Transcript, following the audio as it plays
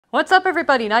What's up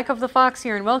everybody, Nike of the Fox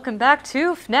here and welcome back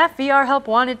to FNAF VR Help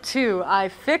Wanted 2. I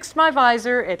fixed my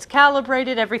visor, it's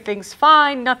calibrated, everything's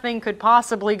fine, nothing could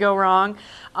possibly go wrong.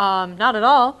 Not at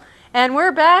all. And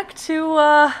we're back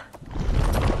to,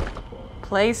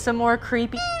 play some more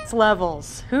creepy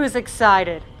levels. Who's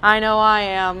excited? I know I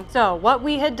am. So, what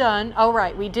we had done, oh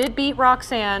right, we did beat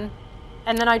Roxanne,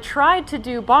 and then I tried to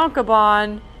do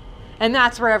Bonkabon, and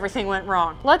that's where everything went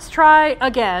wrong. Let's try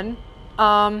again.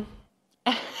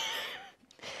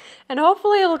 And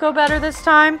hopefully it'll go better this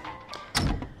time.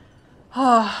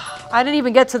 Oh, I didn't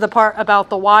even get to the part about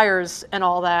the wires and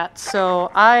all that, so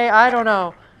I don't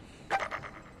know.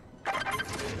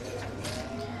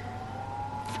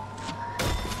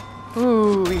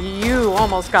 Ooh, you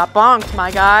almost got bonked,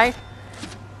 my guy.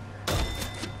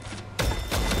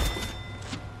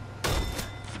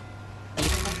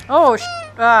 Oh,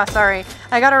 sorry.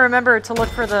 I gotta remember to look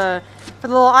for the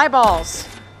little eyeballs.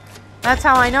 That's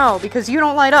how I know, because you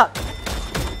don't light up.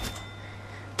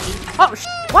 Oh,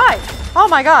 why? Oh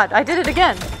my god, I did it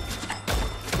again.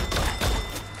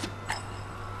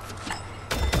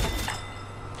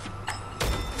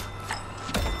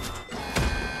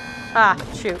 Ah,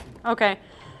 shoot. Okay.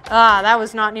 Ah, that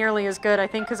was not nearly as good, I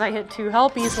think, because I hit two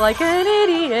helpies like an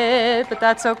idiot, but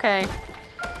that's okay.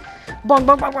 Bong,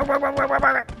 bong, bong, bong, bong, bong, bong,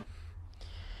 bong.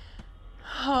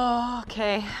 Oh,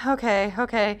 okay.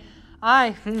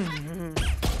 I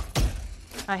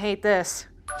hate this.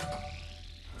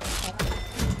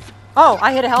 Oh,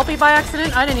 I hit a helpy by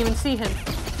accident? I didn't even see him.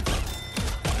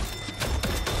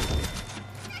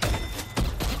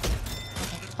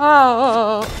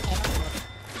 Oh.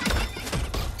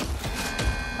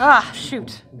 Ah,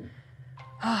 shoot.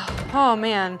 Oh,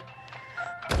 man.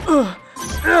 Oh,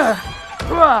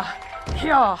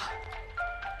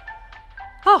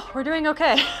 we're doing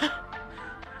okay.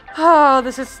 Oh,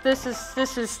 this is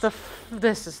the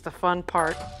fun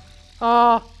part.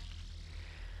 Oh.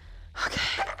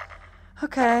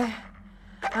 Okay.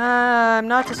 I'm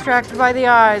not distracted by the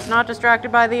eyes. Not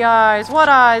distracted by the eyes. What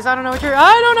eyes? I don't know what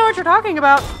you're talking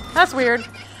about. That's weird.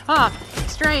 Huh.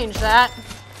 Strange that.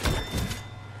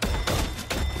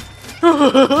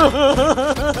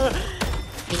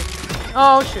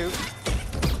 Oh, shoot.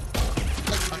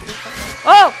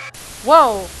 Oh!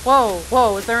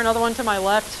 Whoa. Is there another one to my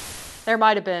left? There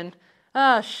might have been.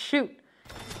 Shoot.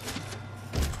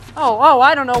 Oh,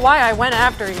 I don't know why I went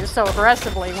after you so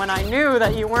aggressively when I knew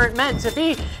that you weren't meant to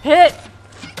be hit.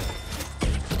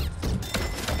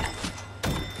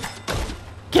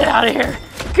 Get out of here.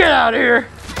 Get out of here.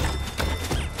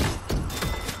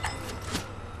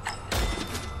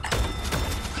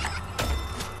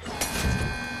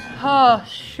 Oh,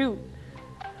 shoot.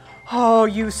 Oh,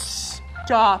 you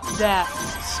stop that.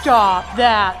 Stop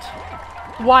that.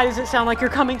 Why does it sound like you're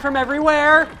coming from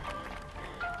everywhere?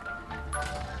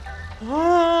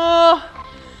 Oh,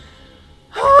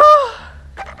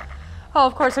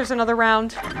 of course there's another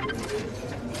round.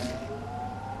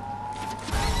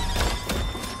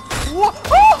 What?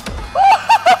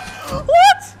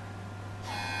 What?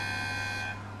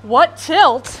 What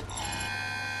tilt?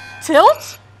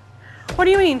 Tilt? What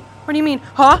do you mean? What do you mean?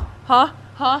 Huh?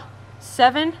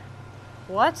 7?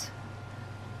 What?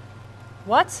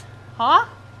 What? Huh?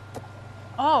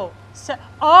 Oh,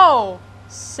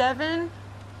 7,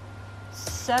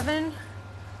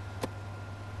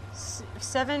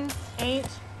 8,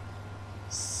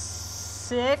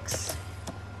 6,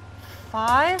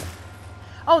 5.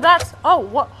 Oh, that's,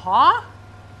 what, huh?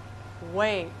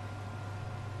 Wait,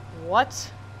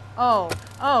 what? Oh,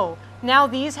 now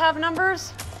these have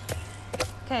numbers?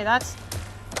 Okay, that's,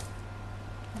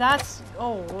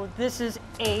 oh, this is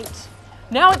 8.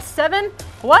 Now it's 7?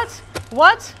 What?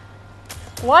 What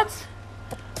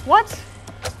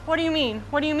do you mean?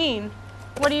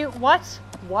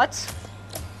 What?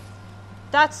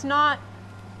 That's not,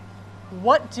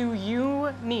 what do you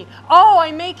mean? Oh,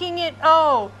 I'm making it,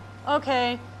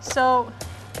 okay, so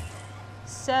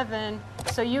 7,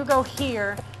 so you go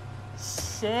here,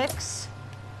 6.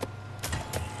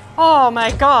 Oh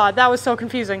my god, that was so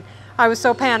confusing. I was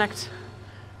so panicked.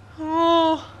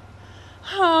 Oh,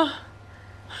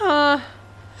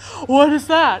 what is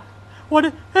that? What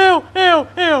is, ew.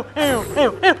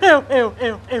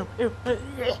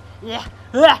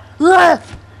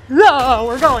 No,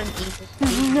 we're going.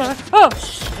 Oh,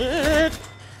 shit.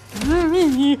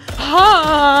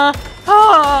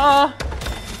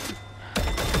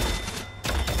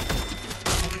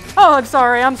 Oh, I'm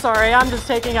sorry. I'm just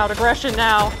taking out aggression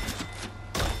now.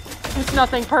 It's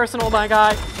nothing personal, my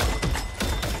guy.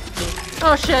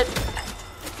 Oh, shit.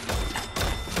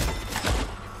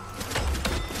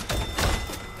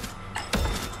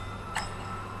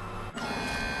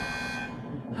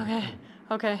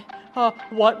 Okay.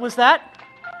 What was that?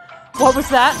 What was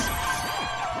that?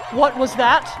 What was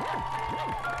that?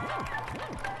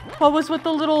 What was with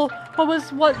the little, what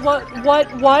was with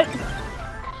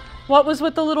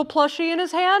the little plushie in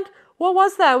his hand? What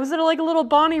was that? Was it like a little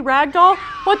Bonnie ragdoll?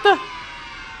 What the?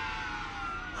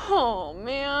 Oh,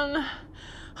 man.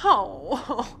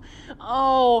 Oh,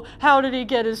 how did he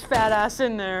get his fat ass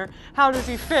in there? How does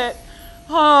he fit?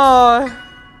 Oh,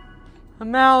 a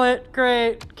mallet,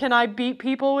 great. Can I beat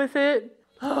people with it?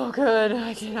 Oh, good.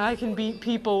 I can beat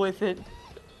people with it.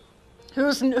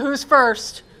 Who's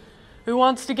first? Who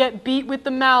wants to get beat with the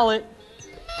mallet?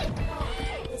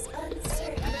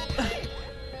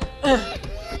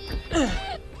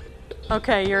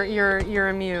 Okay, you're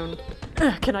immune.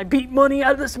 Can I beat money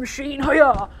out of this machine?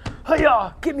 Hiya!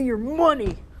 Hiya! Give me your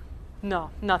money!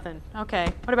 No, nothing.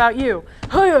 Okay, what about you?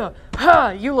 Hiya! Ha!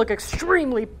 You look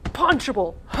extremely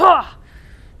punchable! Ha!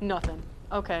 Nothing.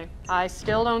 Okay, I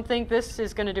still don't think this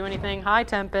is gonna do anything. Hi,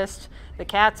 Tempest. The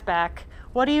cat's back.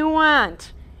 What do you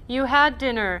want? You had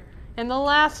dinner in the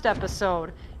last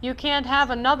episode. You can't have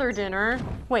another dinner.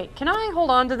 Wait, can I hold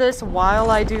on to this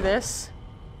while I do this?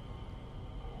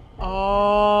 Oh,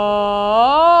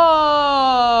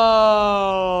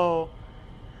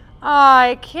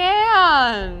 I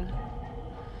can.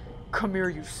 Come here,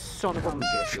 you son of a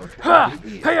bitch. Ha!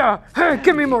 Hiya! Hey,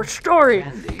 give me more story.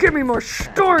 Give me more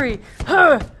story.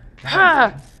 Ha!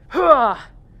 Ha! Ha!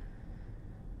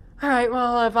 All right.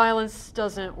 Well, violence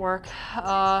doesn't work.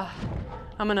 I'm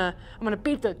gonna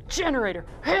beat the generator.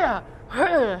 Hiya!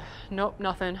 Hiya! Nope,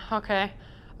 nothing. Okay.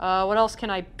 What else can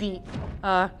I beat?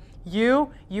 You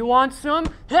want some?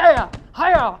 Hiya!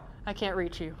 Hiya! I can't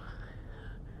reach you.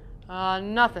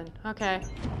 Nothing. Okay.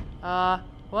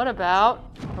 What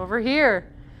about over here?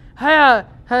 Hiya!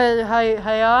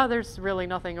 Hiya! There's really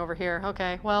nothing over here.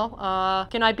 Okay, well,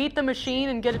 can I beat the machine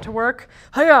and get it to work?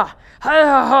 Hiya!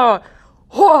 Hiya!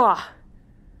 Ha!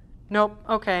 Nope.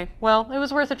 Okay. Well, it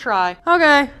was worth a try.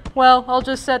 Okay. Well, I'll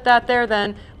just set that there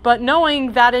then. But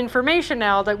knowing that information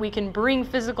now that we can bring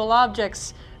physical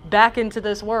objects back into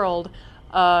this world,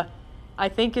 I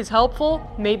think is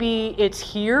helpful. Maybe it's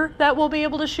here that we'll be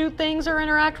able to shoot things or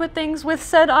interact with things with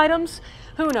said items.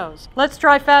 Who knows? Let's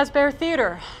try Fazbear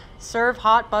Theater. Serve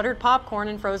hot buttered popcorn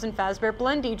and frozen Fazbear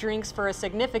Blendy drinks for a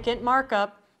significant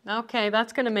markup. Okay,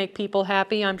 that's gonna make people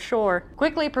happy, I'm sure.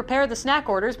 Quickly prepare the snack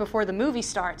orders before the movie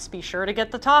starts. Be sure to get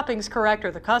the toppings correct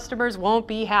or the customers won't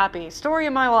be happy. Story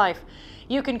of my life.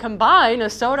 You can combine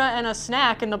a soda and a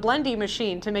snack in the blendy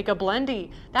machine to make a blendy.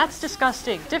 That's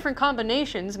disgusting. Different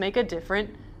combinations make a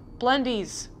different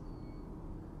blendies.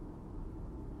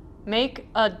 Make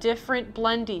a different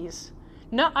blendies.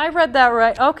 No, I read that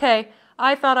right. Okay,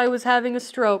 I thought I was having a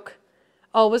stroke.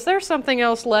 Oh, was there something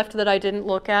else left that I didn't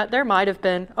look at? There might have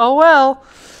been. Oh well.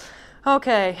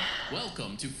 Okay.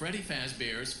 Welcome to Freddy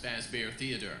Fazbear's Fazbear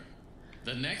Theater.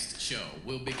 The next show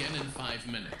will begin in 5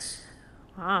 minutes.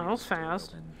 Wow, that was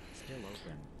fast. Still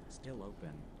open. Still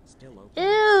open. Still open.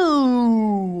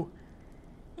 Ew.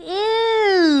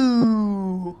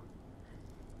 Ew.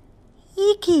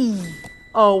 Icky.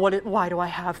 Oh, why do I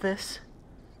have this?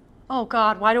 Oh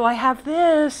God, why do I have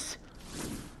this?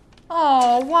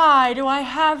 Oh, why do I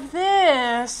have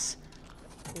this?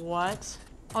 What?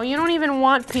 Oh, you don't even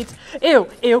want pizza. Ew,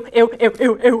 ew, ew, ew,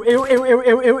 ew, ew, ew, ew, ew, ew,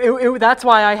 ew, ew, ew. That's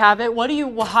why I have it. What do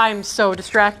you, I'm so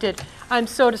distracted. I'm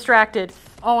so distracted.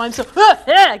 Oh, I'm so,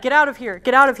 get out of here.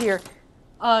 Get out of here.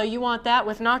 You want that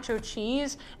with nacho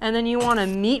cheese? And then you want a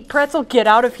meat pretzel? Get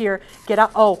out of here. Get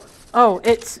out.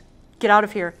 Get out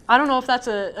of here. I don't know if that's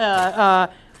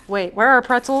wait, where are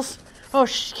pretzels? Oh,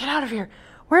 get out of here.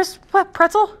 Where's, what,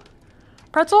 pretzel?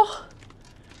 Pretzel?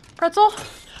 Pretzel?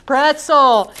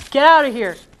 Pretzel! Get out of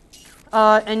here.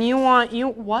 And you want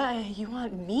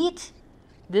meat?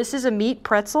 This is a meat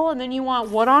pretzel, and then you want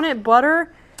what on it?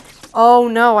 Butter? Oh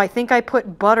no, I think I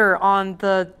put butter on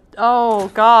the, oh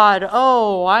God,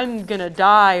 oh, I'm gonna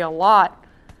die a lot.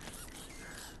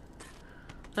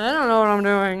 I don't know what I'm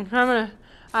doing.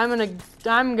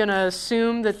 I'm gonna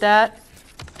assume that,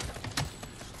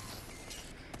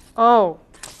 oh.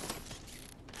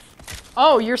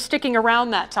 Oh, you're sticking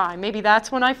around that time. Maybe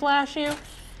that's when I flash you?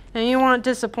 And you want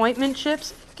disappointment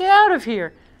chips? Get out of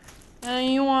here.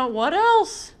 And you want what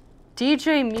else?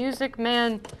 DJ Music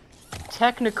Man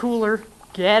Technicooler.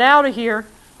 Get out of here.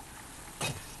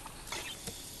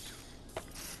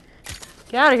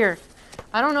 Get out of here.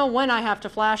 I don't know when I have to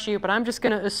flash you, but I'm just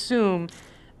gonna assume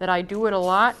that I do it a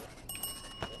lot.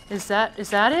 Is that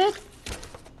it?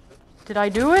 Did I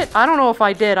do it? I don't know if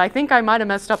I did. I think I might have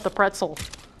messed up the pretzel.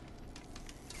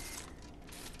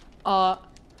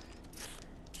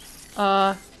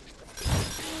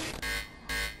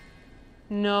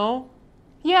 No.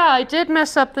 Yeah, I did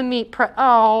mess up the meat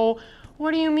Oh,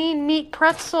 what do you mean meat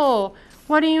pretzel?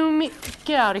 What do you mean?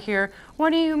 Get out of here. What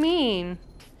do you mean?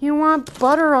 You want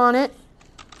butter on it?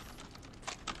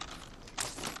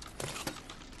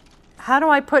 How do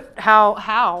I put,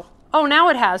 how? Oh, now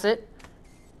it has it.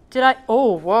 Did I,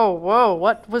 oh, whoa,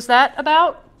 what was that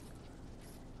about?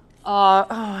 Oh,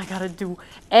 I gotta do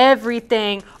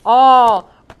everything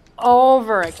all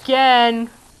over again.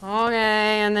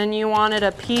 Okay, and then you wanted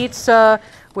a pizza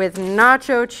with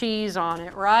nacho cheese on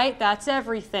it, right? That's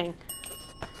everything.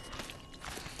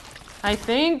 I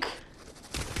think.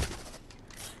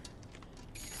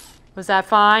 Was that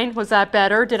fine? Was that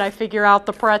better? Did I figure out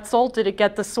the pretzel? Did it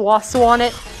get the sauce on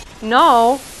it?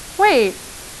 No. Wait,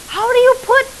 how do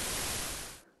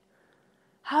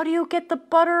you get the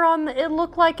butter on the, it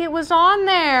looked like it was on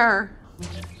there.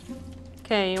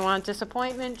 Okay, you want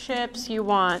disappointment chips, you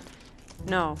want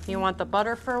the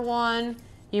butter for one,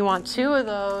 you want 2 of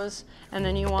those, and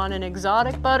then you want an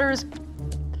exotic butters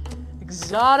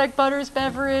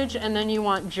beverage, and then you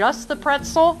want just the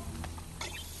pretzel.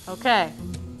 Okay.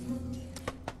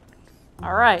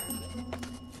 All right.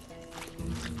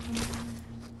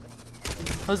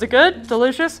 Was it good?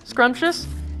 Delicious? Scrumptious?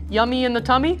 Yummy in the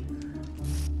tummy?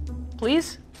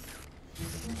 Please?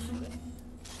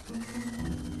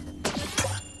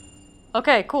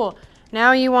 Okay, cool.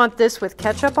 Now you want this with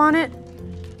ketchup on it.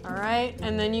 All right,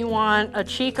 and then you want a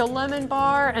Chica lemon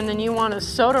bar, and then you want a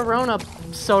Soda-Roni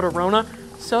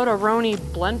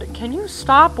blend. Can you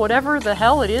stop whatever the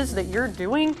hell it is that you're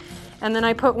doing? And then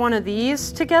I put one of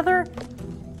these together.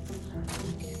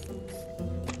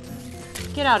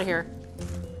 Get out of here.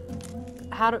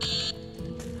 How do...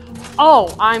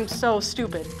 Oh, I'm so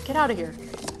stupid. Get out of here.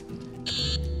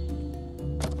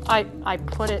 I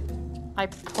put...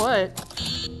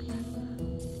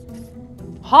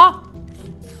 Huh?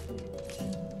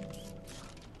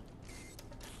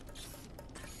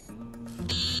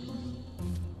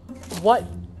 What?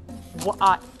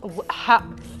 How?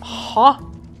 Huh?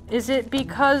 Is it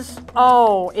because...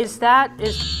 Oh, is...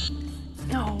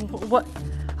 No, what?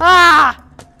 Ah!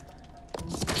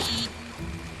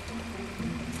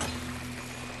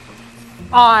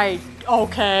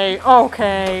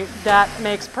 Okay, that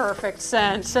makes perfect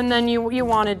sense. And then you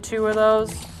wanted 2 of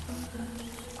those.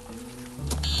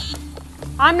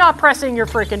 I'm not pressing your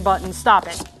freaking button. Stop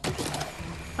it.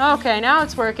 Okay, now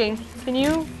it's working. Can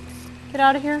you get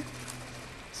out of here?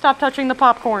 Stop touching the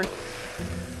popcorn.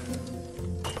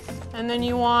 And then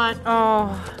you want,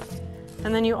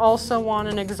 and then you also want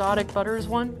an exotic butters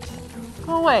one.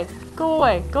 Go away, go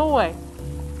away, go away.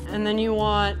 And then you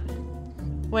want,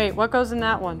 wait, what goes in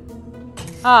that one?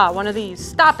 Ah, one of these.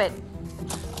 Stop it.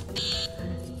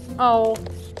 Oh.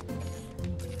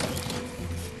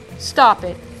 Stop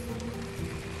it.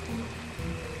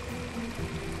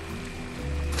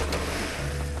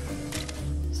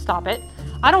 Stop it.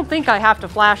 I don't think I have to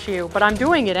flash you, but I'm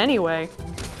doing it anyway.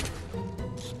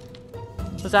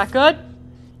 Was that good?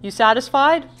 You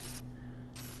satisfied?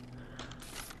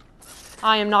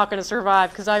 I am not going to survive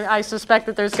because I suspect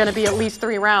that there's going to be at least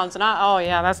 3 rounds. And oh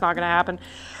yeah, that's not going to happen.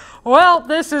 Well,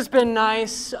 this has been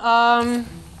nice.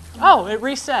 Oh, it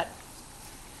reset.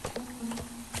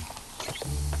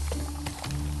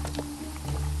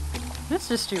 Let's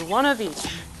just do one of each,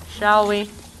 shall we?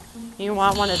 You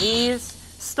want one of these?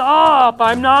 Stop!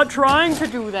 I'm not trying to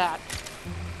do that.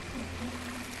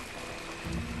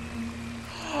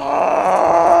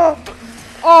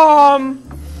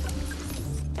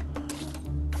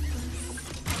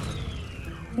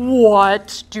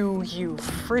 What do you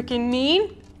freaking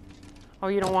mean? Oh,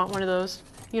 you don't want one of those.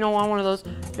 You don't want one of those.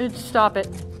 Stop it.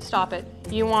 Stop it.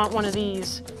 You want one of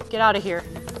these. Get out of here.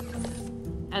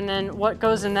 And then what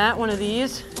goes in that one of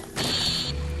these?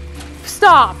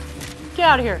 Stop! Get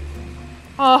out of here.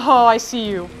 Oh, I see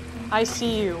you. I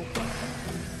see you.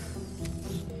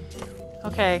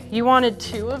 Okay, you wanted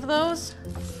 2 of those?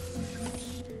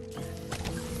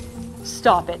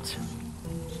 Stop it.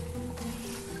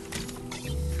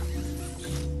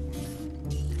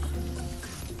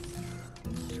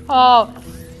 Oh.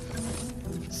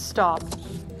 Stop.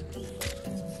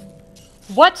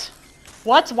 What?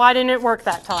 What? Why didn't it work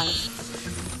that time?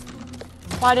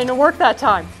 Why didn't it work that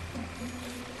time?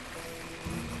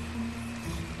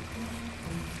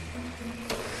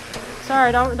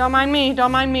 Sorry, don't mind me,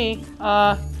 don't mind me.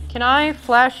 Can I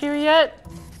flash you yet?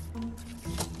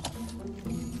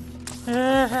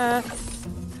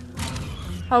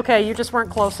 Okay, you just weren't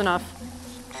close enough.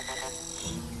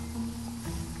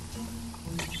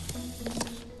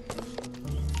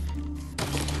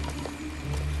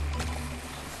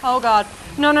 Oh God.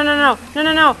 No, no, no, no, no,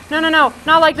 no, no, no, no, no,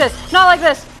 not like this, not like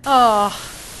this. Oh.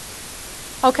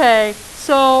 Okay,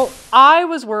 so I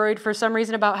was worried for some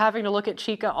reason about having to look at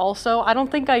Chica also. I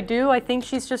don't think I do. I think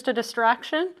she's just a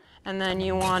distraction. And then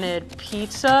you wanted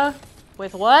pizza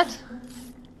with what?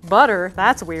 Butter.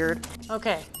 That's weird.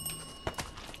 Okay.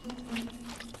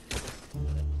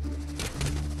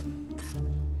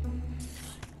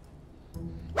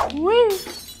 Whee!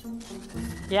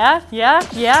 Yeah, yeah,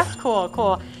 yeah. Cool,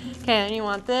 cool. Okay, and you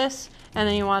want this, and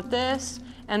then you want this,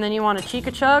 and then you want a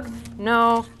Chica Chug?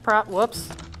 No, whoops.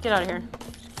 Get out of here.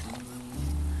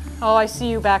 Oh, I see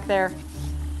you back there.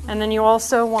 And then you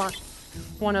also want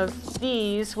one of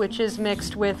these, which is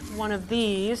mixed with one of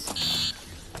these.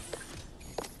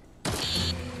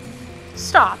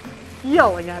 Stop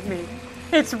yelling at me.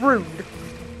 It's rude.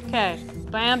 Okay,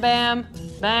 bam, bam,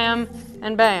 bam,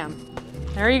 and bam.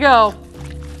 There you go.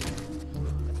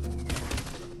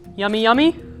 Yummy,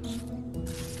 yummy?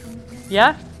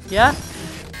 Yeah? Yeah?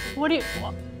 What do you...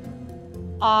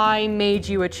 I made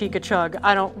you a Chica Chug.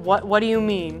 I don't... What do you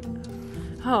mean?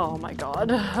 Oh my God.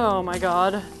 Oh my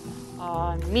God.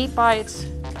 Meat bites.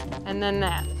 And then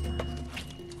that.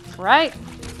 Right?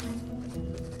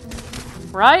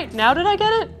 Right? Now did I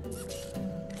get it?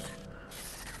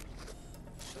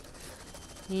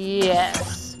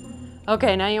 Yes.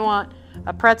 Okay, now you want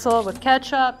a pretzel with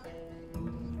ketchup.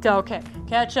 Okay,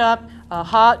 ketchup, a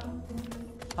hot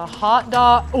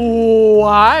dog. Oh,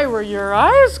 why were your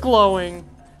eyes glowing?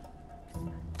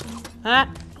 That,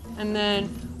 and then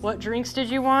what drinks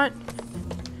did you want?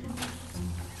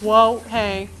 Whoa,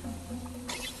 hey.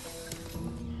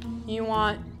 You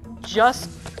want just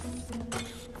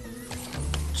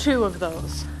 2 of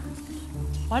those.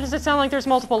 Why does it sound like there's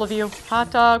multiple of you? Hot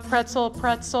dog, pretzel,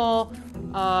 pretzel,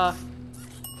 I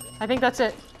think that's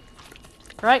it.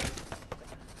 Right?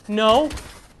 No.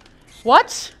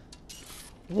 What?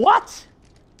 What?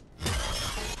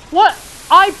 What?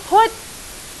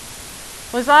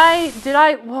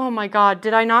 Oh my God,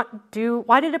 did I not do,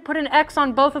 why did it put an X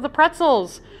on both of the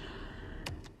pretzels?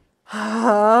 You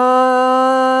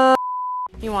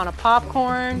want a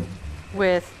popcorn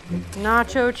with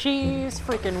nacho cheese,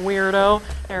 freaking weirdo.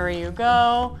 There you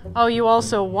go. Oh, you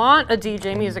also want a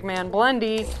DJ Music Man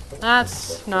Blendy.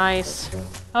 That's nice.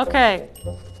 Okay.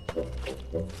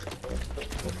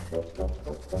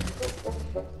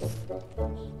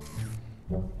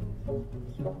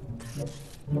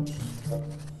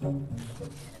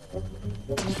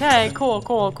 Okay, cool,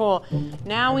 cool, cool.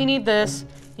 Now we need this.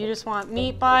 You just want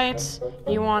meat bites.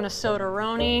 You want a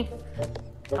soda-roni.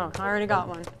 Oh, I already got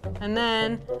one. And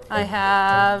then I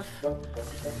have...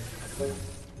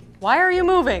 Why are you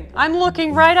moving? I'm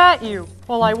looking right at you.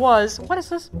 Well, I was. What is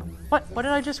this? What did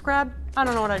I just grab? I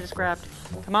don't know what I just grabbed.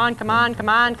 Come on, come on, come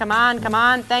on, come on, come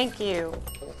on. Thank you.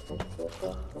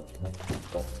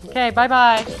 Okay,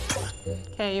 bye-bye.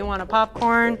 Okay, you want a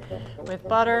popcorn with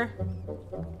butter?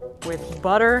 With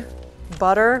butter,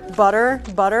 butter, butter,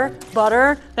 butter,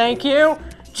 butter. Thank you.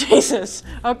 Jesus.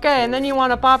 Okay, and then you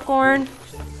want a popcorn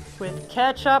with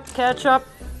ketchup, ketchup.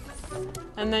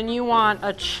 And then you want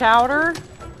a chowder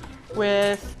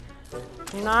with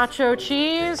nacho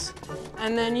cheese.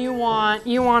 And then you want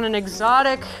an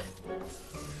exotic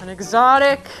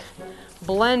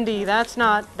blendy. That's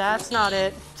not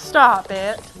it. Stop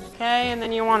it. Okay, and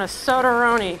then you want a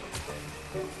soda-roni.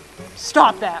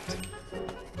 Stop that.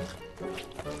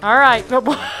 All right.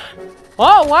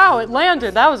 Oh, wow, it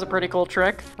landed. That was a pretty cool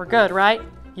trick. We're good, right?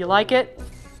 You like it?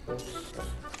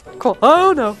 Cool.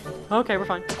 Oh, no. Okay, we're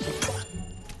fine.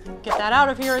 Get that out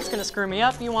of here. It's going to screw me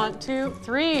up. You want 2,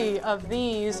 3 of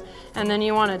these, and then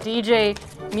you want a DJ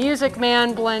Music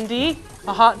Man Blendy,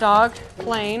 a hot dog,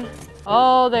 plain.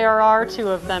 Oh, there are 2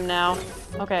 of them now.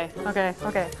 Okay, okay,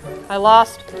 okay. I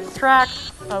lost track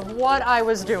of what I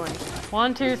was doing.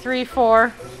 1, 2, 3,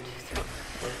 4.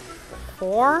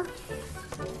 4?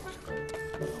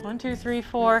 1, 2, 3,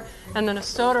 4, and then a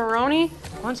soda-roni.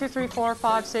 1, 2, 3, 4,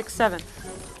 5, 6, 7.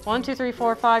 1, 2, 3,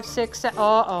 4, 5, 6, 7.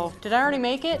 Uh-oh. Did I already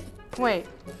make it? Wait.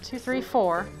 2, 3,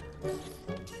 4,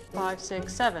 5,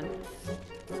 6, 7.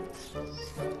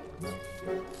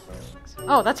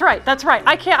 Oh, that's right. That's right.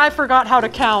 I forgot how to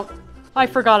count. I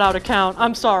forgot how to count.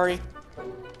 I'm sorry.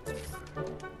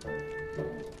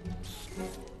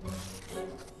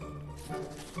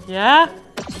 Yeah?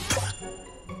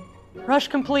 Rush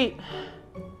complete.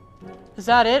 Is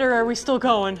that it, or are we still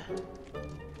going?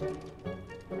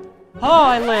 Oh,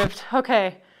 I lived.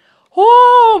 Okay.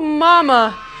 Oh,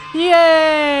 mama.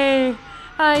 Yay.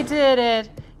 I did it.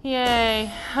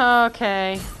 Yay.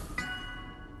 Okay.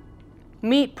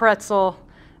 Meat pretzel.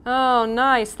 Oh,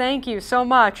 nice. Thank you so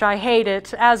much. I hate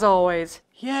it, as always.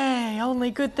 Yay, only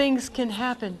good things can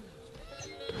happen.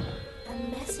 A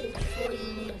message for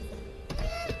you,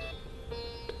 Nathan.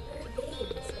 Her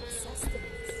days of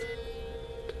sustenance.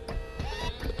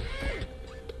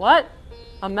 What?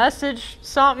 A message?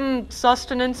 Something?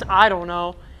 Sustenance? I don't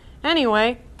know.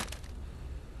 Anyway.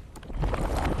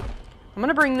 I'm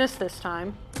gonna bring this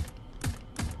time.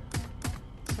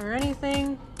 Is there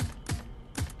anything?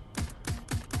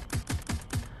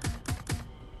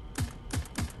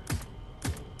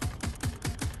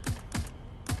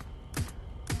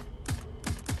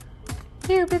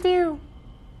 Pew, pew, pew.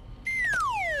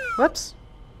 Whoops.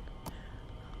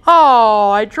 Oh,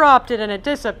 I dropped it and it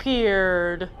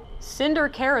disappeared. Cinder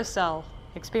Carousel.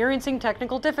 Experiencing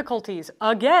technical difficulties.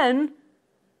 Again?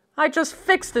 I just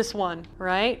fixed this one,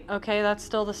 right? Okay, that's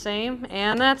still the same.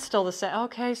 And that's still the same.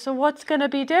 Okay, so what's gonna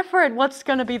be different? What's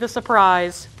gonna be the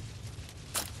surprise?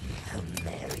 The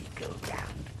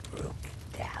merry-go-round broke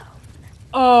down.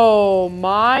 Oh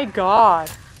my god.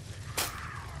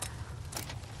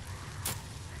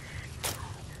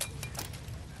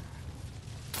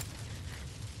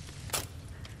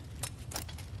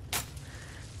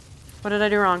 What did I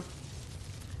do wrong?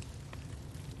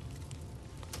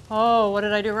 Oh, what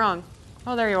did I do wrong?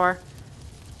 Oh, there you are.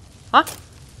 Huh?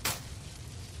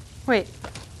 Wait.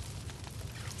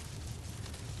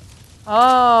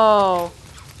 Oh.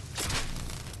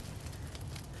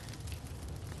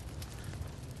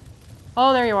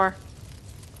 Oh, there you are.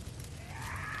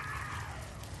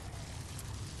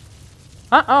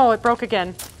 Uh-oh, it broke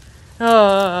again.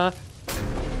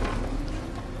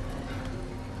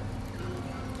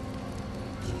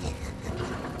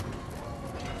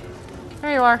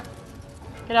 There you are.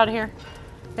 Get out of here.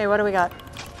 Okay, what do we got?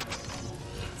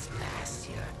 It's past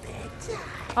your bedtime.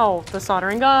 Oh, the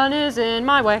soldering gun is in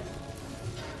my way.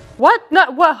 What? No,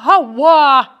 what? How?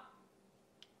 Wah!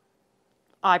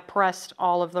 I pressed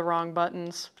all of the wrong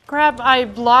buttons. Crap, I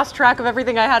lost track of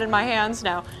everything I had in my hands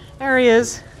now. There he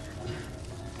is.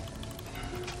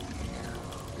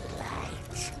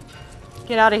 Light.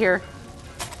 Get out of here.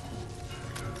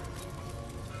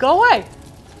 Go away.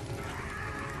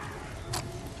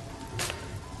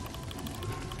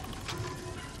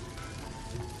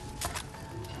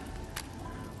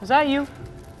 Was that you?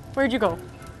 Where'd you go?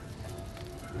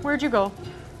 Where'd you go?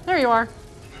 There you are.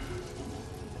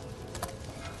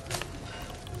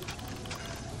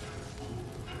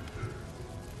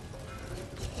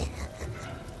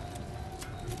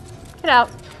 Get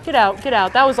out. Get out. Get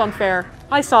out. That was unfair.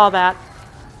 I saw that.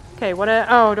 Okay, what?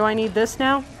 Oh, do I need this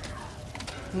now?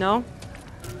 No?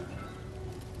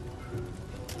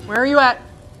 Where are you at?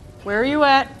 Where are you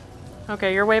at?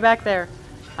 Okay, you're way back there.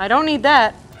 I don't need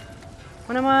that.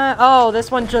 What am I? Oh, this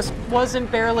one just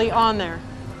wasn't barely on there.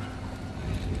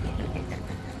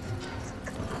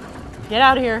 Get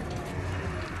out of here.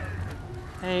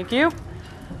 Thank you.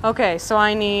 Okay, so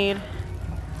I need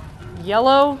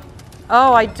yellow.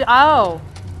 Oh, oh.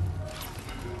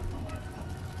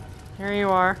 Here you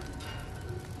are.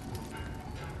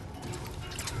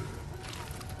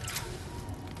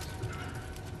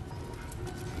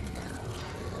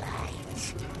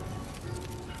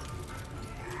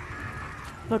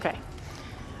 Okay.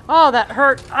 Oh, that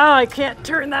hurt. Oh, I can't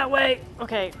turn that way.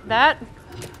 Okay, that.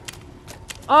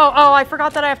 Oh, I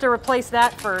forgot that I have to replace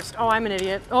that first. Oh, I'm an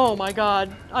idiot. Oh my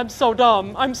god. I'm so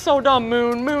dumb. I'm so dumb,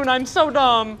 Moon. Moon, I'm so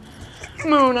dumb.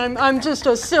 Moon, I'm just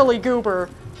a silly goober.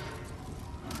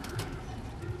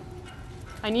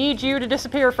 I need you to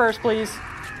disappear first, please.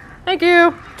 Thank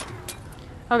you.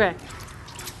 Okay.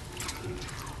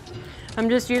 I'm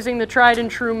just using the tried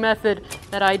and true method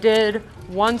that I did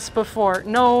once before.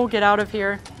 No, get out of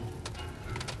here.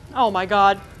 Oh my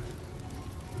god.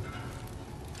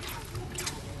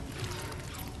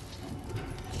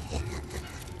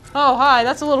 Oh, hi,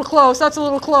 that's a little close, that's a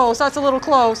little close, that's a little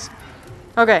close.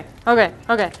 Okay.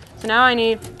 So now I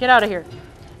need, get out of here.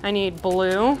 I need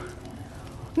blue.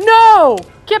 No!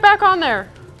 Get back on there.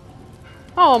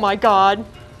 Oh my god.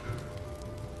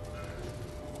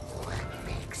 What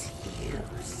makes you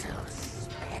so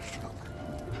special?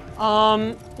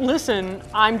 Listen,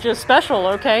 I'm just special,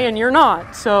 okay? And you're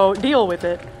not, so deal with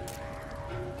it.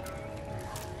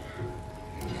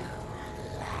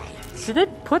 Did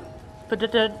it put, but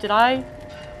did I?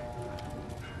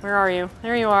 Where are you?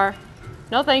 There you are.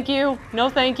 No thank you, no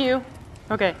thank you.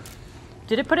 Okay,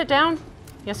 did it put it down?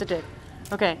 Yes it did.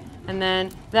 Okay, and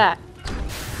then that.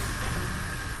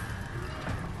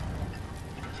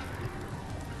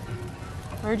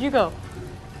 Where'd you go?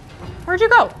 Where'd you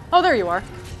go? Oh, there you are.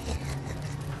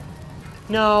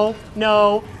 No,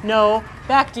 no, no.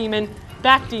 Back demon,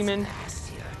 back demon.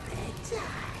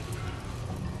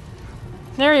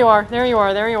 There you are. There you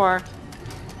are. There you are.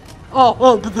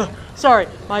 Oh, sorry.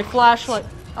 My flashlight.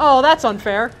 Oh, that's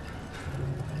unfair.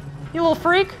 You little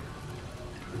freak.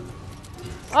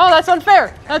 Oh, that's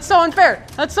unfair. That's so unfair.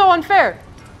 That's so unfair.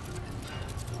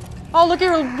 Oh, look at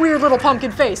your weird little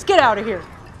pumpkin face. Get out of here.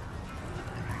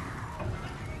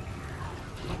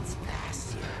 It's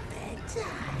past your bedtime.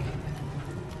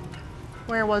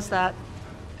 Where was that?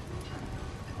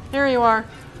 There you are.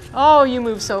 Oh, you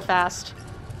move so fast.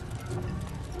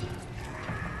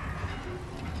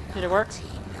 Did it work?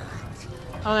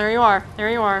 Oh, there you are. There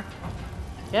you are.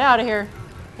 Get out of here.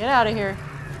 Get out of here.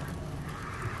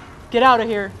 Get out of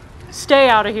here. Stay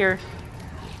out of here.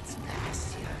 It's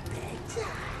past your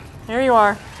bedtime. There you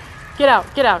are. Get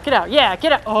out. Get out. Get out. Yeah,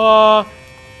 get out.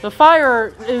 The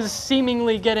fire is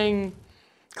seemingly getting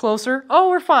closer. Oh,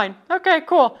 we're fine. Okay,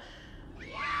 cool.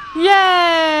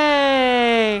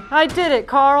 Yay! I did it,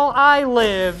 Carl. I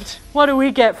lived. What do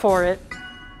we get for it?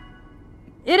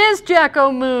 It is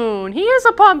Jacko Moon. He is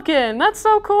a pumpkin. That's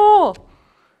so cool.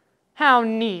 How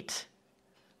neat.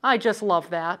 I just love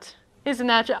that. Isn't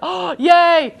that oh,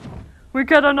 yay! We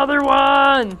got another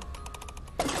one.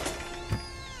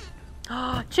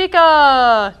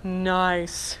 Chica!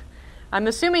 Nice. I'm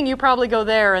assuming you probably go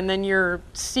there and then your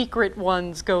secret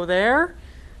ones go there.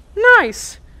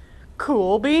 Nice.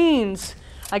 Cool beans.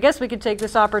 I guess we could take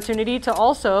this opportunity to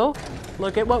also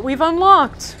look at what we've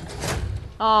unlocked.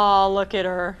 Aw, look at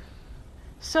her.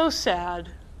 So sad.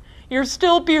 You're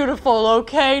still beautiful,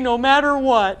 okay? No matter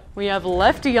what. We have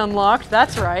Lefty unlocked,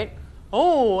 that's right.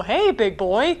 Oh, hey, big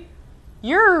boy.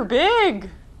 You're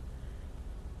big.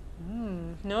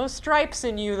 No stripes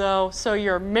in you, though, so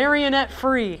you're marionette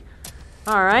free.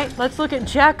 All right, let's look at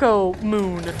Jacko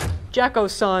Moon. Jacko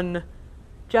Sun.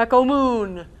 Jacko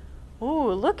Moon.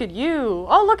 Ooh, look at you.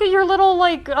 Oh, look at your little,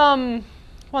 like,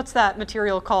 what's that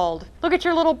material called? Look at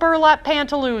your little burlap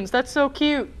pantaloons. That's so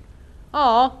cute.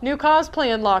 Aw, new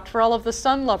cosplay unlocked for all of the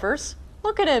sun lovers.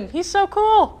 Look at him. He's so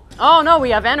cool. Oh, no, we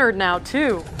have Ennard now,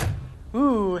 too.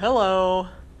 Ooh, hello.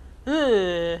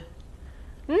 Look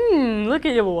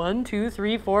at you. 1, 2,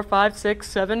 3, 4, 5, 6,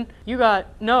 7. You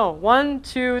got, no, 1,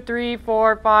 2, 3,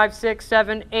 4, 5, 6,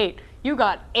 7, 8. You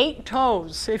got 8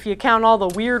 toes, if you count all the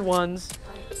weird ones.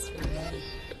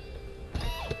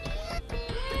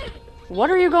 What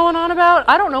are you going on about?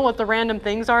 I don't know what the random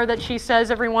things are that she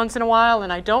says every once in a while,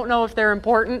 and I don't know if they're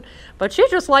important, but she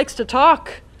just likes to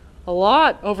talk a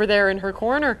lot over there in her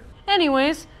corner.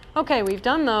 Anyways, okay, we've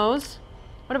done those.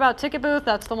 What about Ticket Booth?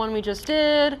 That's the one we just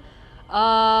did.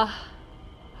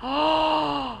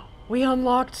 We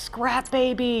unlocked Scrap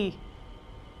Baby.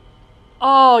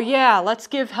 Oh yeah, let's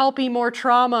give Helpy more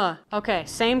trauma. Okay,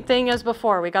 same thing as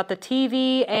before. We got the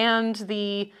TV and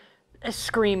the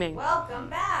screaming. Welcome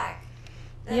back.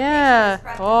 The Yeah.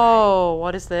 patient is Oh,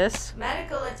 what is this?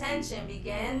 Medical attention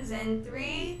begins in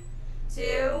 3,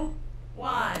 2,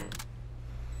 1.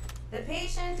 The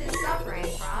patient is suffering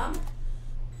from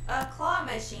a claw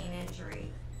machine injury.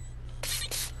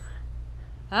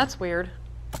 That's weird.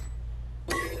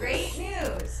 Great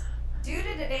news! Due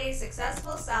to today's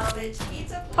successful salvage,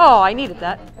 pizza. Oh, I needed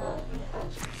that.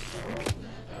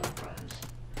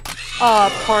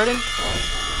 Pardon?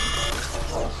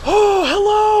 Oh,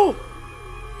 hello!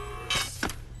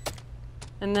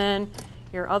 And then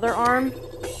your other arm.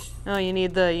 Oh, you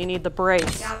need the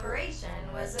brace. The operation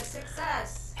was a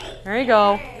success. There you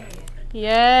go. Yay!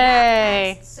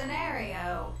 Yay! Next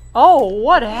scenario. Oh,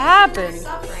 what Patient is happened?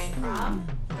 suffering from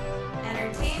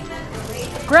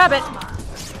entertainment-related Grab it. trauma.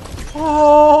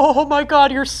 Oh my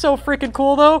god, you're so freaking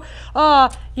cool though.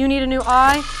 You need a new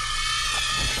eye.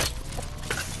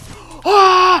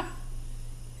 Ah!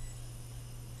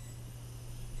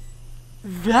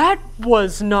 That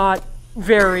was not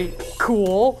very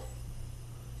cool.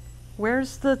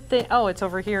 Where's the thing? Oh, it's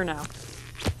over here now.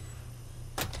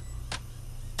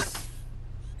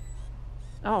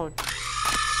 Oh.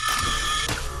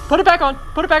 Put it back on.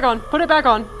 Put it back on. Put it back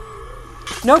on.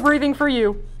 No breathing for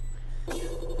you.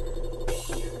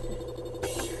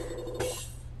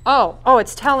 Oh,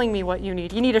 it's telling me what you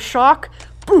need. You need a shock?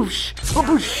 Boosh! Oh,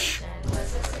 boosh! Operation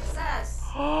was a success.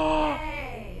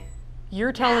 Yay!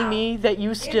 You're telling Now, me that you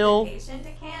give still... the patient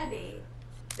a candy.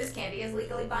 This candy is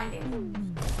legally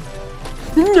binding.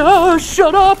 No,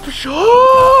 shut up!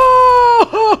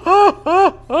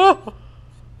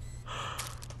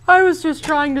 I was just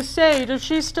trying to say, does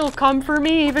she still come for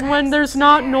me even when there's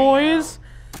not noise?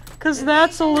 Because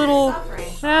that's a little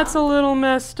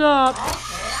messed up.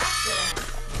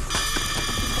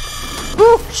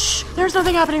 Ooh, shh! There's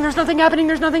nothing happening, there's nothing happening,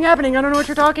 there's nothing happening. I don't know what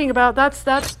you're talking about. That's,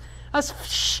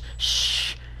 shh,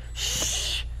 shh,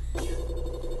 shh.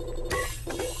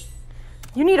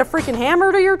 You need a freaking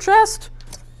hammer to your chest?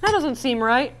 That doesn't seem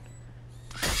right.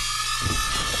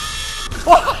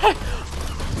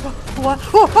 What?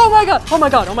 Oh my god! Oh my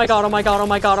god! Oh my god! Oh my god! Oh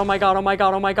my god! Oh my god! Oh my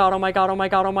god! Oh my god! Oh my god! Oh my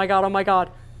god! Oh my god! Oh my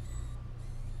god!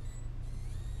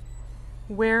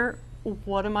 Where?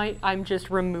 What am I? I'm just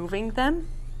removing them?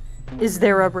 Is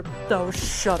there a? Oh,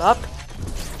 shut up.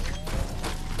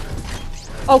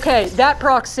 Okay, that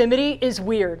proximity is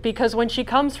weird because when she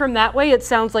comes from that way, it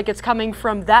sounds like it's coming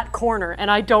from that corner,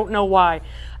 and I don't know why.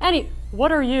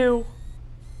 What are you?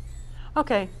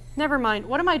 Okay, never mind.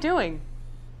 What am I doing?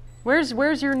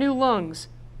 Where's your new lungs?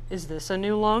 Is this a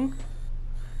new lung?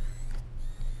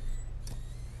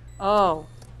 Oh.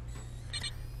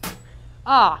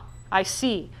 Ah, I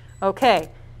see. Okay,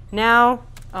 now,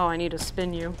 oh, I need to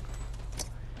spin you.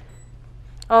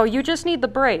 Oh, you just need the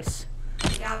brace.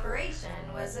 The operation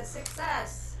was a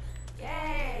success.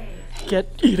 Yay! Eat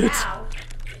it. Now,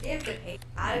 give the patient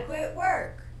adequate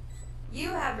work. You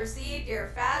have received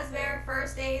your FazBear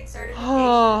First Aid certification.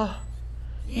 Oh,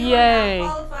 You yay. are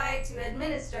now qualified to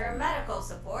administer medical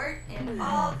support in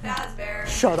all FazBear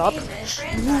Shut up. Entertainment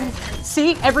franchises.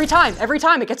 See, every time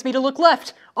it gets me to look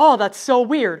left. Oh, that's so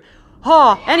weird.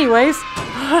 Oh, anyways,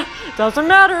 doesn't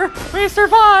matter. We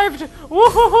survived.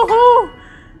 Woo-hoo-hoo-hoo.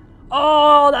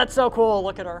 Oh, that's so cool.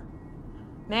 Look at her.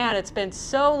 Man, it's been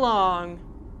so long.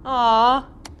 Aw,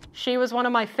 she was one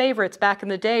of my favorites back in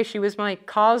the day. She was my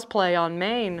cosplay on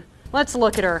Maine. Let's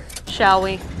look at her, shall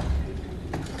we?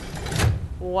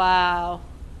 Wow.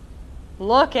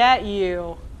 Look at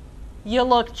you. You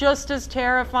look just as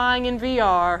terrifying in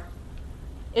VR.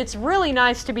 It's really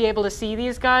nice to be able to see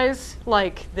these guys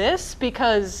like this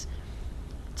because,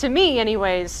 to me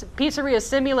anyways, Pizzeria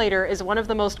Simulator is one of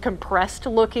the most compressed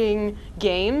looking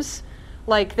games.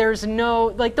 Like there's no,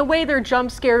 like the way their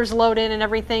jump scares load in and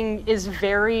everything is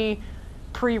very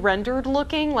pre-rendered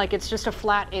looking, like it's just a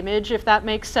flat image, if that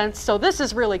makes sense. So this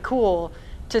is really cool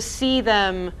to see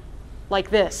them like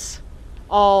this,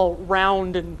 all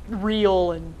round and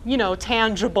real and, you know,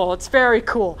 tangible. It's very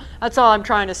cool. That's all I'm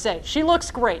trying to say. She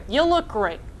looks great. You look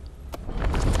great.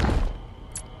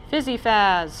 Fizzy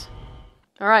Faz.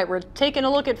 All right, we're taking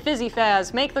a look at Fizzy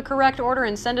Faz. Make the correct order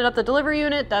and send it up the delivery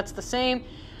unit. That's the same.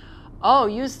 Oh,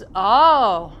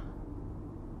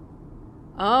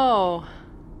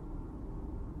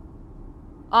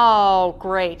 Oh,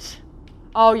 great.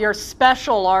 Oh, you're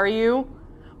special, are you?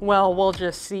 Well, we'll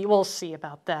just see. We'll see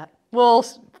about that. We'll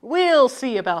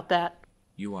see about that.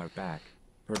 You are back.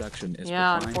 Production is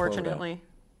Yeah, behind unfortunately.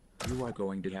 quota. You are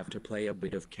going to have to play a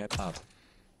bit of catch up.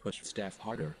 Push staff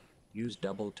harder. Use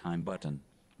double time button.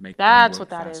 Make them That's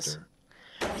work what that is.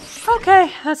 faster.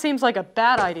 Okay, that seems like a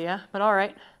bad idea, but all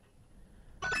right.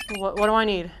 What do I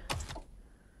need?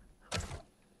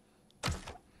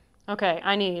 Okay,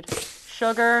 I need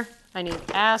sugar, I need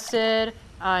acid,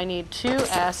 I need 2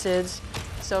 acids.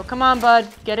 So come on, bud,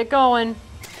 get it going.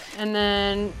 And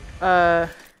then,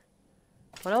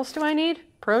 what else do I need?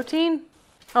 Protein?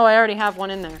 Oh, I already have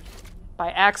one in there. By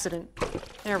accident.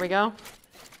 There we go.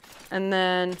 And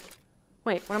then,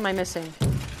 wait, what am I missing?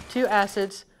 2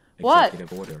 acids. What?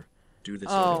 Executive order. Do this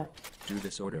Oh. order. Do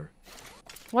this order.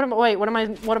 What am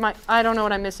I, I don't know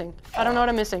what I'm missing. I don't know what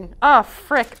I'm missing. Ah,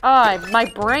 frick. Ah, my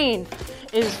brain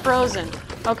is frozen.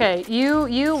 Okay,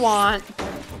 you want...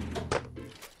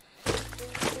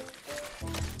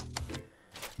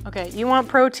 Okay, you want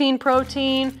protein,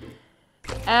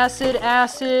 acid,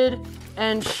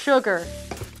 and sugar.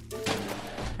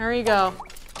 There you go.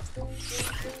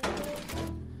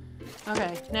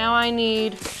 Okay, now I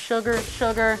need sugar,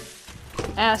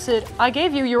 acid. I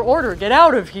gave you your order. Get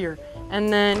out of here. And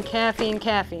then caffeine.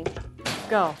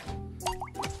 Go.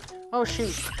 Oh,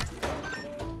 shoot.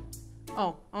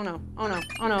 Oh no. No.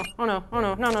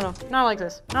 Not like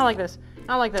this.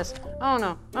 Oh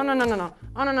no.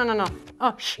 No.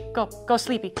 Oh, shh. Go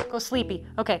sleepy.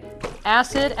 Okay.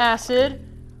 Acid.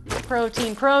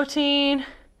 Protein.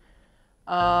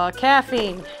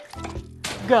 Caffeine.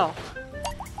 Go.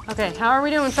 Okay, how are we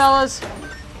doing, fellas?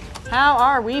 How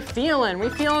are we feeling? We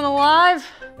feeling alive?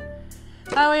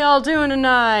 How we all doing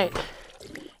tonight?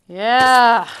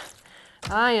 Yeah,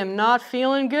 I am not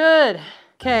feeling good.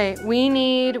 Okay, we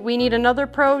need another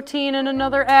protein and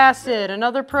another acid.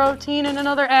 Another protein and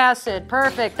another acid.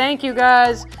 Perfect, thank you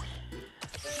guys.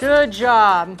 Good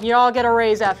job. You all get a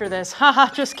raise after this.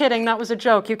 Haha, just kidding, that was a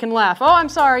joke. You can laugh. Oh, I'm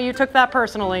sorry, you took that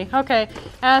personally. Okay,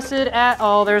 acid,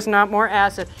 oh, there's not more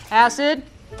acid. Acid.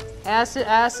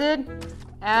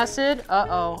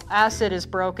 Uh-oh, acid is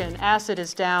broken. Acid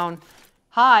is down.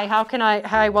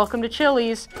 Hi, welcome to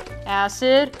Chili's.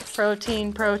 Acid,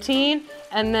 protein,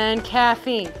 and then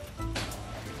caffeine.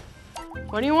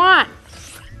 What do you want?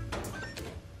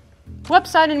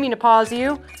 Whoops, I didn't mean to pause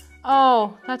you.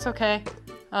 Oh, that's okay.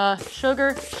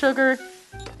 Sugar,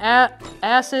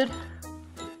 acid,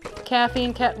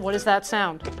 caffeine, what is that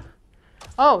sound?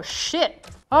 Oh, shit.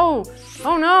 Oh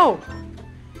no.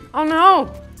 Oh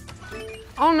no.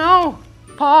 Oh no.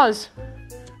 Pause.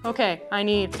 Okay, I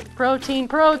need protein,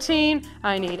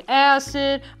 I need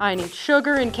acid, I need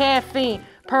sugar and caffeine.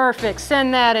 Perfect,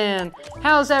 send that in.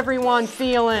 How's everyone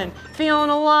feeling? Feeling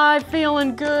alive,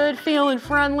 feeling good, feeling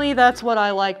friendly? That's what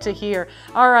I like to hear.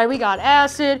 All right, we got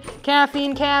acid,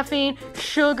 caffeine,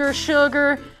 sugar,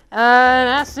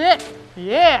 that's it.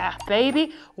 Yeah,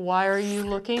 baby. Why are you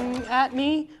looking at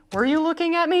me? Were you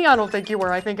looking at me? I don't think you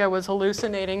were. I think I was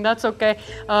hallucinating. That's okay.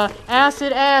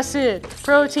 Acid,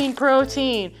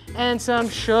 protein, and some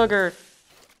sugar.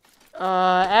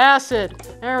 Acid.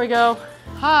 There we go.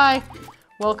 Hi.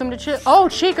 Welcome to Oh,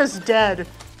 Chica's dead.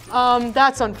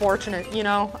 That's unfortunate, you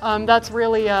know. That's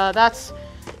really,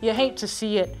 you hate to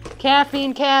see it.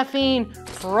 Caffeine,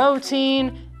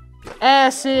 protein,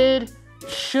 acid,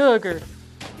 sugar.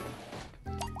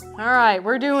 All right,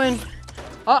 we're doing,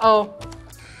 uh-oh.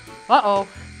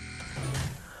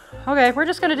 Okay, we're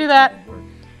just gonna do that.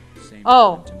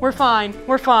 Oh, we're fine.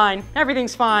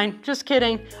 Everything's fine. Just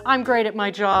kidding. I'm great at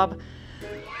my job.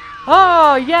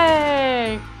 Oh,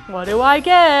 yay! What do I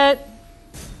get?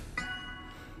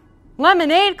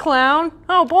 Lemonade clown.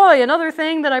 Oh boy, another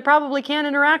thing that I probably can't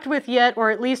interact with yet,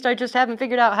 or at least I just haven't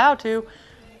figured out how to.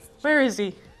 Where is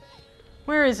he?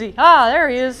 Ah, there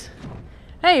he is.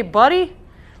 Hey, buddy.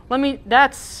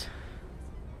 That's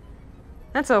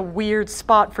a weird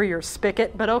spot for your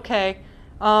spigot, but okay.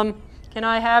 Can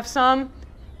I have some?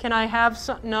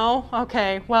 No?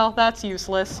 Okay, well, that's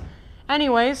useless.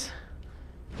 Anyways,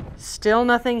 still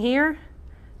nothing here?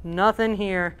 Nothing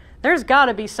here. There's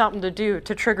gotta be something to do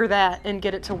to trigger that and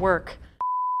get it to work.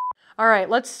 All right,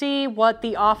 let's see what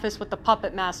the office with the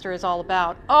puppet master is all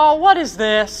about. Oh, what is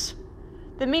this?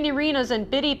 The mini-renas and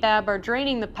Biddy-Bab are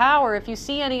draining the power. If you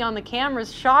see any on the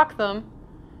cameras, shock them.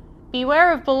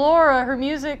 Beware of Ballora. Her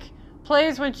music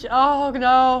plays when oh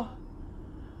no.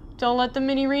 Don't let the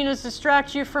mini-renas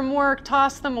distract you from work.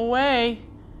 Toss them away.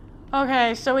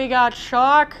 Okay, so we got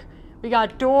shock, we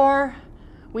got door,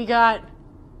 we got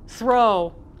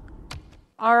throw.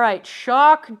 All right,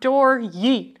 shock, door,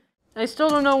 yeet. I still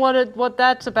don't know what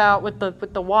that's about with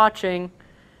the watching.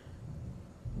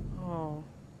 Oh.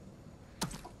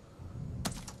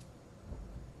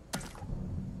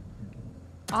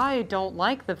 I don't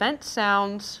like the vent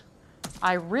sounds.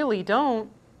 I really don't.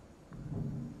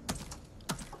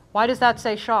 Why does that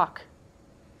say shock?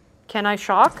 Can I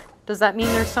shock? Does that mean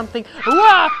there's something?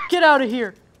 Ah! Get out of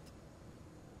here!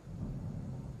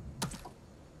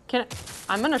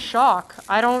 I'm gonna shock.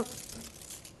 I don't.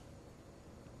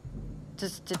 Did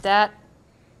that?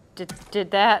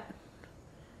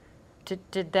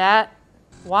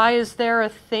 Why is there a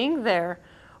thing there?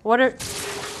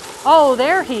 Oh,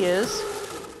 there he is.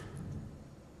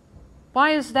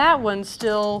 Why does that one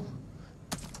still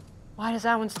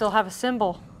have a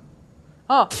symbol?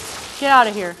 Oh, get out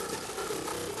of here.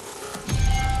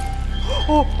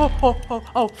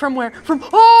 Oh, from where?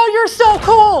 Oh, you're so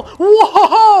cool!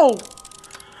 Whoa!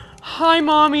 Hi,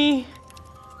 Mommy.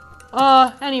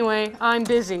 Anyway, I'm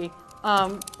busy,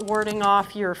 warding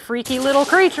off your freaky little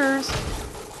creatures.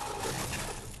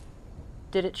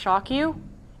 Did it shock you?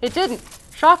 It didn't.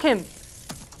 Shock him.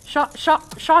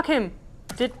 Shock him.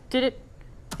 Did it?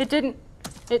 It didn't.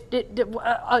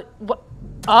 What?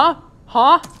 Huh?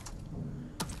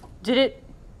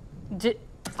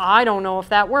 I don't know if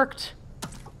that worked.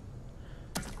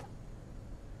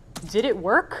 Did it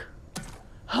work?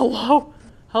 Hello?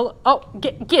 Oh,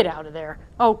 get out of there.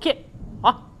 Oh,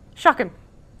 shock him.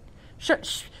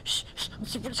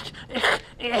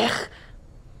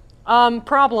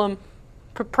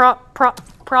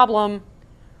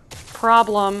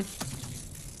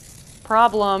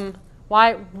 Problem.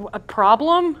 Why? A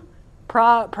problem?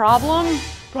 Problem?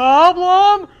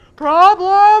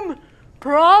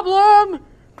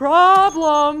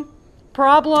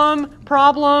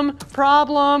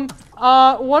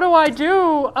 What do I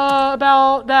do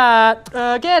about that?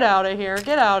 Get out of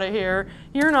here.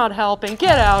 You're not helping.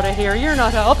 Get out of here. You're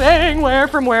not helping. Where?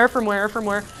 From where?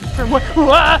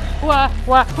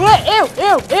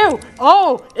 Ew.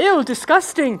 Oh, ew,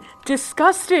 disgusting.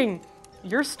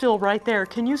 You're still right there.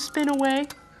 Can you spin away?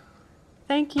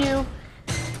 Thank you.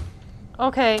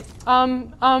 Okay,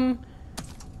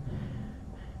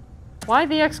 why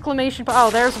the exclamation? Oh,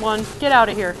 there's one. Get out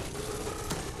of here.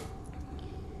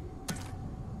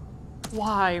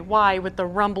 Why with the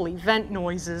rumbly vent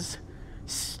noises?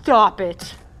 Stop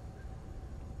it.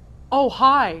 Oh,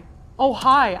 hi. Oh,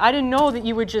 hi. I didn't know that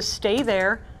you would just stay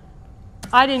there.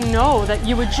 I didn't know that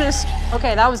you would just...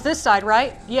 Okay, that was this side,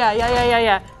 right?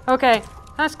 Yeah. Okay,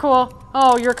 that's cool.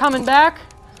 Oh, you're coming back?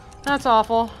 That's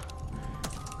awful.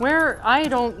 Where? I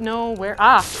don't know where...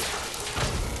 Ah!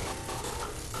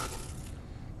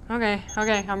 Okay,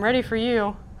 I'm ready for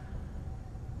you.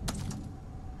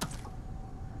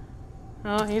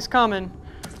 Oh, he's coming.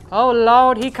 Oh,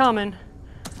 Lord, he coming.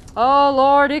 Oh,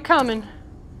 Lord, he coming.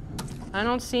 I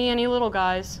don't see any little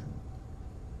guys.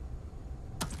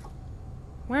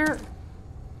 Where?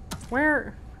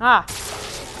 Ah!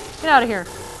 Get out of here.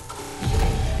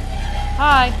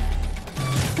 Hi.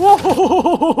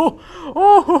 Whoa!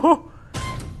 Oh!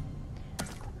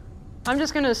 I'm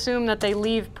just gonna assume that they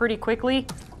leave pretty quickly.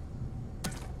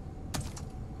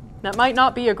 That might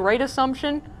not be a great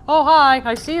assumption. Oh, hi!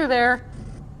 I see you there.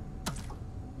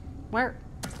 Where?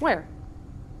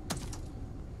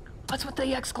 What's with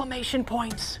the exclamation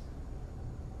points?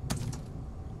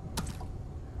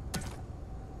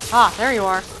 Ah, there you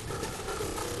are.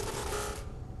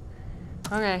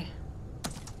 Okay.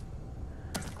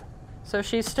 So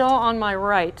she's still on my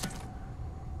right.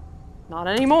 Not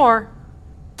anymore.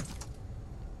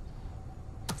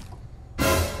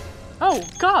 Oh,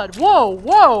 God.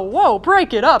 Whoa.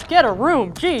 Break it up. Get a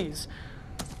room. Jeez.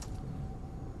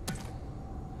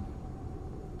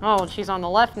 Oh, she's on the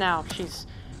left now.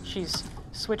 She's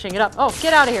switching it up. Oh,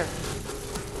 get out of here.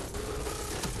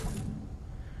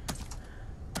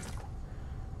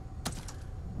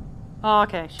 Oh,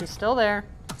 okay, she's still there.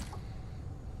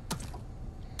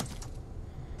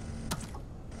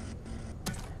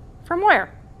 From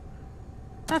where?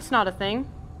 That's not a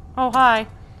thing. Oh, hi.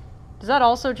 Does that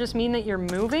also just mean that you're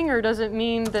moving, or does it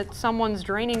mean that someone's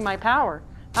draining my power?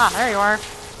 Ah, there you are.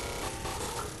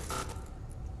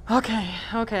 Okay.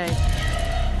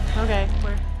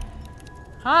 Where?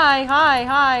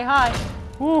 Hi.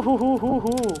 Ooh.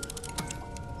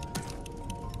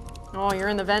 Oh, you're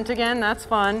in the vent again? That's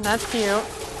fun. That's cute.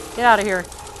 Get out of here.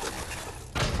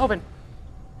 Open.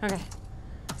 Okay.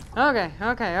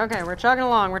 We're chugging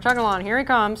along. Here he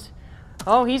comes.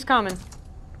 Oh, he's coming.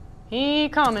 He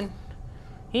coming.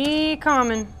 Any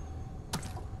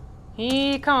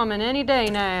day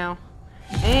now.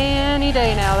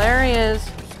 There he is.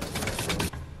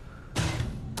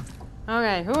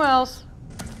 Okay, who else?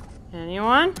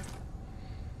 Anyone?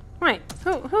 Wait,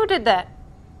 who did that?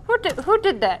 Who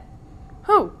did that?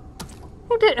 Who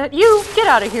did you get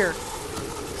out of here?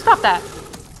 Stop that.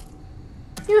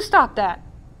 You stop that.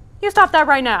 You stop that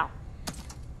right now.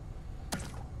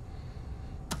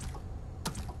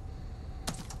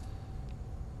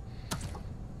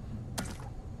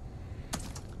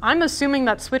 I'm assuming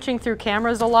that switching through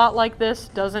cameras a lot like this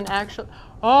doesn't actually...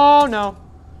 Oh, no.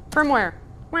 From where?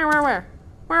 Where?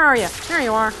 Where are you? There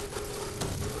you are.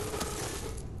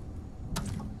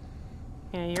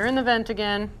 Yeah, you're in the vent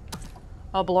again.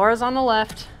 Oh, Blora's on the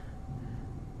left.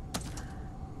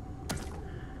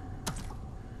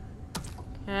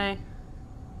 Okay.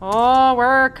 Oh,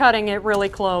 we're cutting it really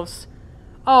close.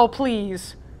 Oh,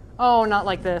 please. Oh, not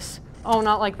like this. Oh,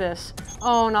 not like this.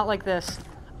 Oh, not like this.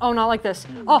 Oh, not like this.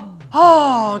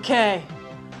 Oh, okay.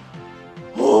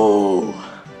 Ooh.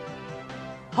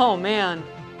 Oh, man.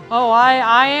 Oh,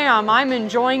 I am. I'm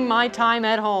enjoying my time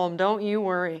at home. Don't you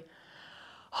worry.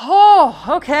 Oh,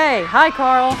 okay. Hi,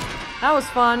 Carl. That was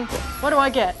fun. What do I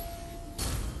get?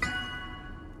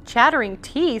 Chattering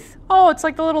teeth? Oh, it's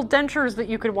like the little dentures that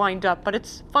you could wind up, but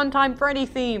it's Funtime Freddy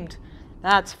themed.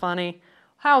 That's funny.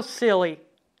 How silly.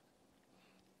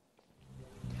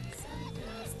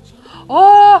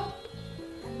 Oh!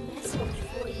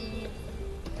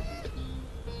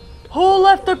 Who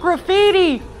left the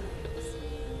graffiti?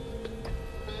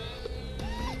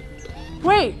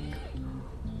 Wait.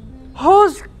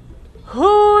 Who's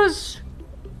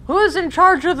in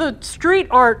charge of the street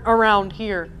art around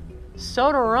here?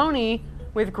 Soderoni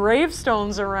with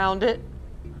gravestones around it.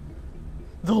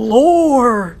 The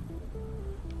lore.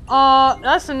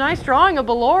 That's a nice drawing of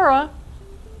Ballora.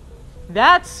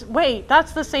 That's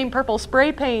the same purple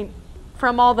spray paint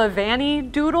from all the Vanny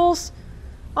doodles?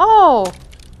 Oh!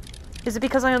 Is it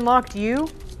because I unlocked you?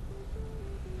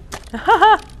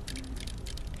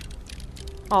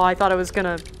 Oh, I thought I was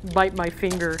gonna bite my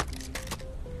finger.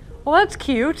 Well, that's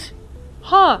cute.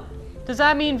 Huh. Does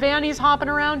that mean Vanny's hopping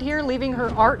around here, leaving her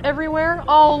art everywhere?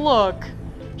 Oh, look.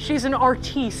 She's an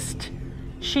artiste.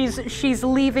 She's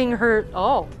leaving her...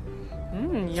 Oh.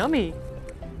 Yummy.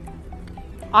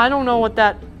 I don't know what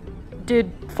that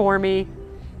did for me,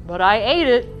 but I ate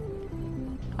it.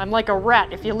 I'm like a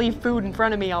rat. If you leave food in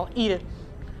front of me, I'll eat it.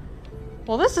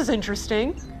 Well, this is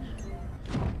interesting.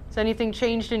 Has anything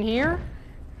changed in here?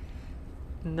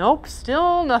 Nope,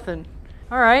 still nothing.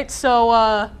 All right,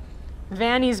 so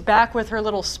Vanny's back with her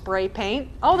little spray paint.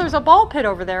 Oh, there's a ball pit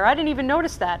over there. I didn't even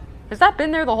notice that. Has that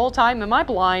been there the whole time? Am I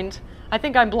blind? I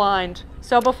think I'm blind.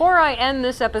 So before I end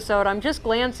this episode, I'm just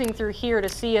glancing through here to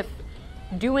see if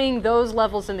doing those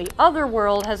levels in the other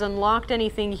world has unlocked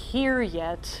anything here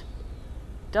yet.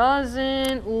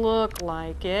 Doesn't look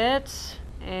like it.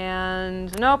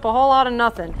 And nope, a whole lot of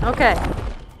nothing. Okay.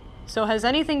 So has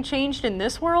anything changed in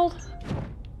this world?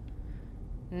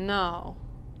 No.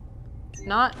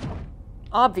 Not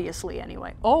obviously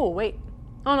anyway. Oh, wait.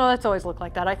 Oh no, that's always looked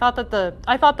like that. I thought that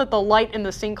the light in the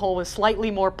sinkhole was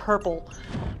slightly more purple,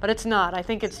 but it's not. I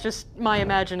think it's just my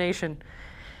imagination.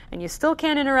 And you still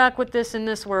can't interact with this in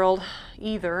this world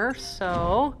either,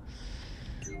 so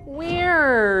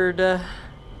weird.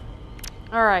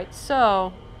 All right,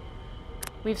 so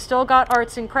we've still got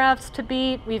arts and crafts to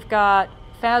beat. We've got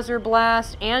Fazzer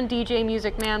Blast and DJ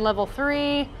Music Man level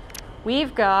 3.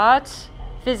 We've got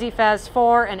Fizzy Faz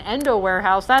 4 and Endo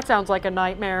Warehouse. That sounds like a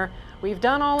nightmare. We've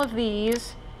done all of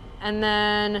these, and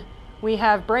then we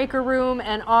have Breaker Room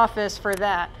and Office for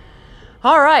that.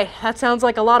 All right, that sounds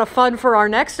like a lot of fun for our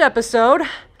next episode.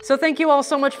 So thank you all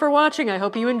so much for watching. I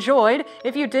hope you enjoyed.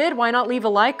 If you did, why not leave a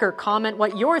like or comment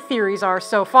what your theories are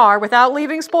so far without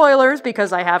leaving spoilers,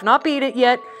 because I have not beat it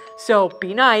yet, so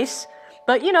be nice.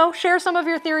 But, you know, share some of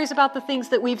your theories about the things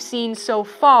that we've seen so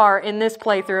far in this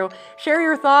playthrough. Share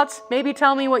your thoughts. Maybe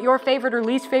tell me what your favorite or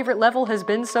least favorite level has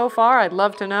been so far. I'd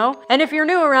love to know. And if you're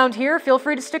new around here, feel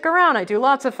free to stick around. I do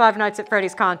lots of Five Nights at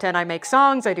Freddy's content. I make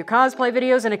songs, I do cosplay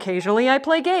videos, and occasionally I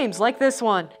play games like this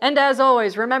one. And as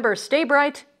always, remember, stay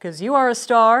bright, because you are a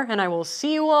star, and I will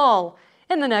see you all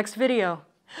in the next video.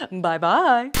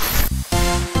 Bye-bye.